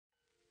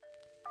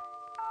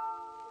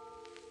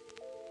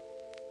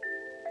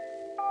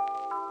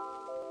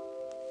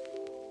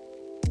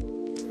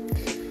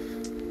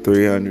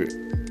300.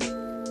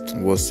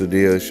 What's the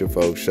deal? It's your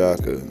folks,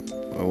 Shaka.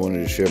 I wanted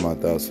to share my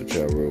thoughts with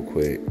y'all real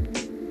quick.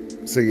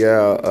 So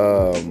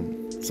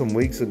some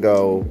weeks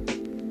ago,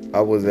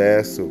 I was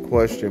asked a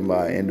question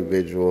by an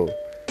individual,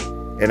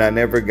 and I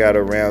never got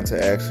around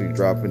to actually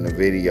dropping the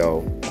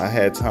video. I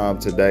had time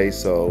today,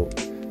 so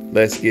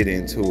let's get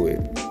into it.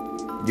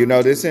 You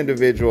know, this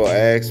individual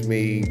asked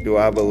me, do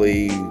I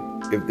believe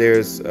if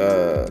there's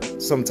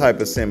some type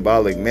of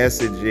symbolic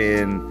message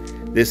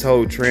in this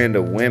whole trend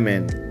of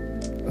women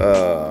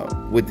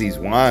with these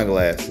wine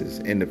glasses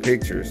in the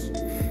pictures.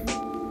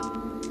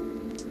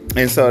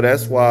 And so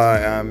that's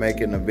why I'm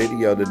making a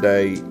video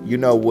today. You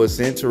know, what's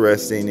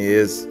interesting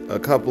is a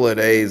couple of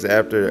days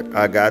after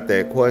I got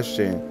that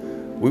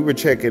question, we were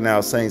checking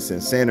out Saints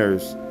and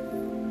Sinners,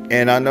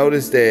 and I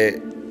noticed that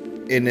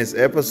in this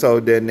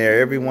episode down there,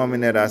 every woman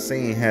that I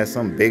seen had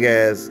some big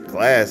ass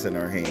glass in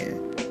her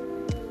hand,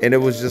 and it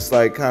was just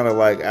like kind of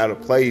like out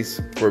of place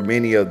for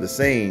many of the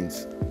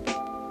scenes.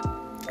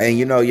 And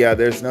you know, yeah,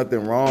 there's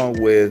nothing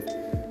wrong with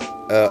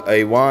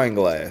a wine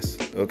glass,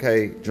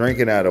 okay,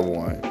 drinking out of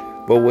one.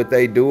 But what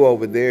they do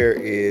over there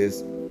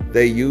is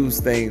they use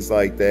things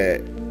like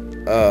that,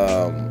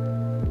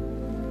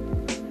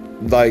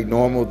 like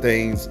normal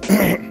things,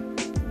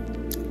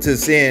 to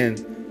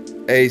send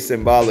a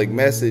symbolic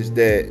message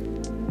that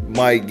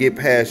might get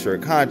past your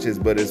conscious,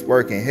 but it's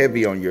working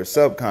heavy on your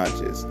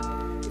subconscious.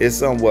 It's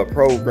somewhat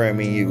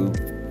programming you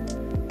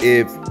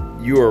if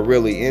you are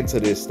really into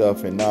this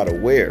stuff and not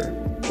aware,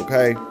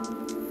 okay?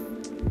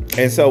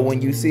 And so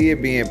when you see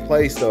it being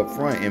placed up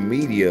front in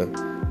media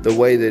the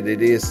way that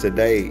it is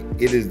today,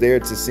 it is there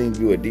to send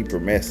you a deeper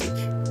message.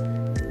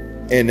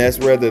 And that's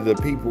whether the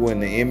people in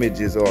the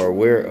images are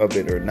aware of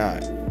it or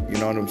not. You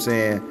know what I'm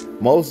saying?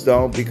 Most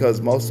don't,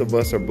 because most of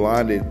us are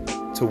blinded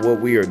to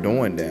what we are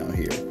doing down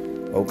here.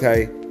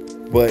 Okay?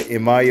 But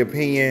in my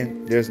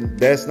opinion,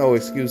 that's no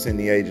excuse in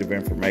the age of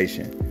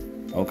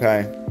information.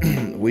 Okay?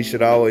 We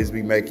should always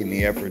be making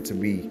the effort to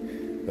be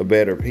a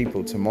better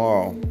people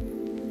tomorrow.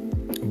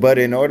 But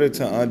in order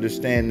to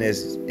understand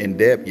this in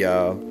depth,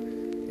 y'all,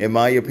 in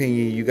my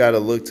opinion, you got to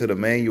look to the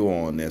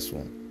manual on this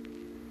one.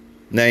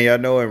 Now, y'all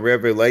know in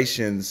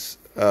Revelations,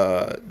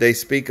 they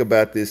speak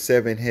about this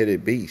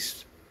seven-headed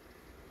beast.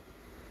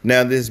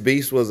 Now, this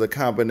beast was a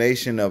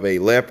combination of a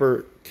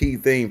leopard, key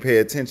thing, pay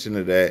attention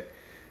to that,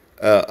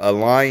 a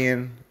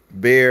lion,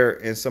 bear,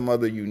 and some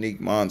other unique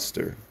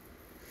monster.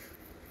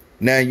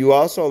 Now, you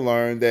also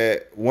learn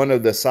that one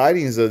of the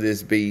sightings of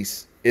this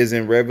beast is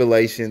in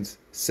Revelations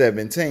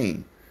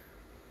 17,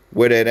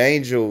 where that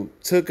angel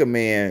took a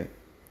man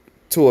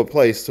to a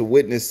place to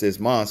witness this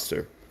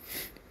monster.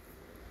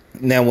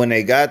 Now, when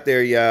they got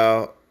there,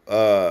 y'all,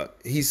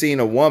 he seen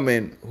a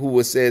woman who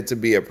was said to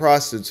be a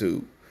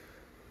prostitute,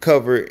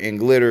 covered in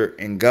glitter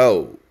and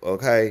gold,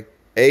 okay?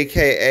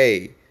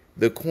 AKA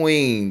the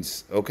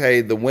queens,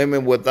 okay? The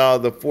women with all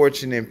the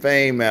fortune and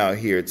fame out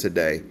here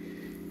today.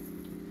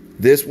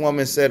 This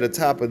woman sat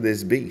atop of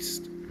this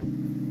beast.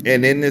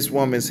 And in this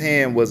woman's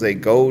hand was a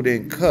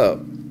golden cup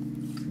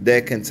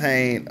that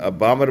contained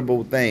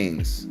abominable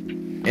things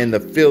and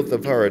the filth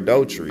of her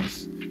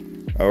adulteries.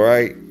 All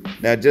right?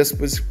 Now, just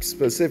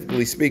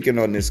specifically speaking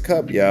on this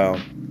cup, y'all,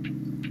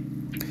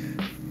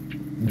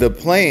 the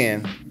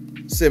plan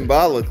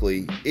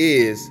symbolically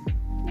is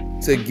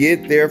to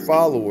get their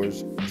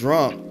followers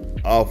drunk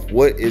off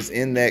what is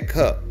in that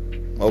cup,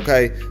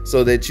 okay?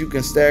 So that you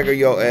can stagger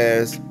your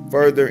ass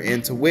further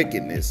into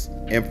wickedness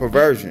and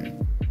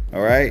perversion,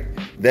 all right?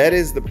 That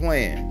is the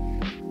plan.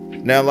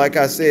 Now, like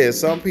I said,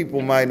 some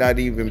people might not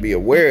even be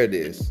aware of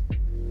this.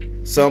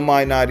 Some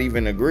might not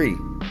even agree,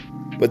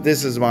 but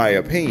this is my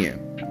opinion.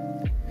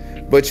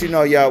 But you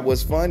know, y'all,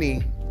 what's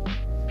funny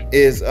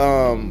is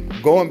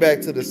going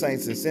back to the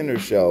Saints and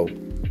Sinners show.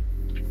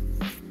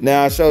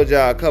 Now, I showed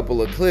y'all a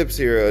couple of clips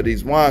here of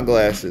these wine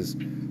glasses,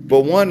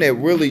 but one that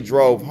really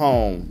drove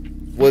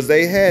home was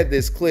they had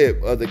this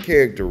clip of the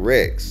character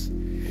Rex,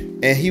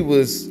 and he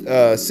was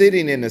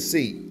sitting in a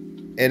seat,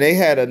 and they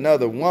had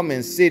another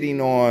woman sitting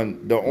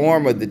on the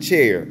arm of the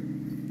chair.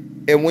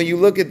 And when you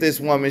look at this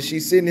woman,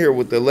 she's sitting here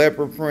with the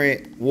leopard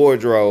print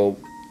wardrobe,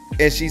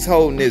 and she's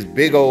holding this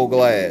big old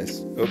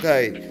glass,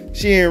 okay?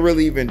 She didn't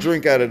really even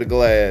drink out of the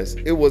glass.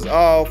 It was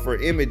all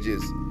for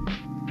images,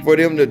 for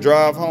them to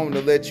drive home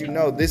to let you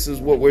know this is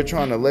what we're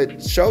trying to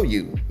show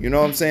you. You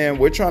know what I'm saying?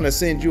 We're trying to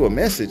send you a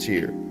message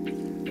here.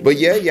 But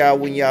yeah, y'all,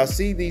 when y'all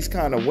see these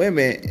kind of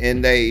women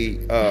and they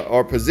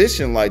are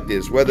positioned like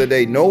this, whether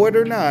they know it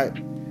or not,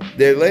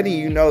 they're letting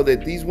you know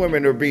that these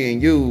women are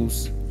being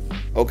used,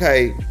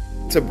 okay,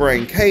 to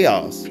bring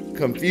chaos,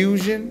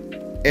 confusion,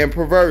 and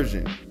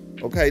perversion,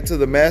 okay, to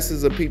the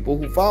masses of people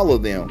who follow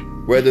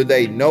them, whether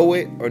they know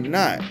it or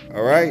not,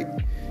 all right?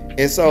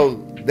 And so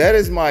that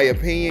is my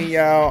opinion,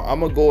 y'all.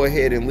 I'm going to go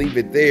ahead and leave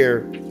it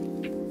there.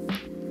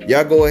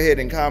 Y'all go ahead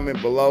and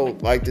comment below,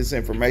 like this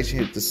information,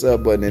 hit the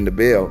sub button and the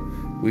bell.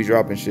 We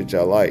dropping shit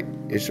y'all like.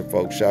 It's your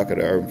folks, Shaka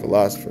the Urban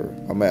Philosopher.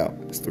 I'm out.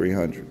 It's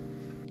 300.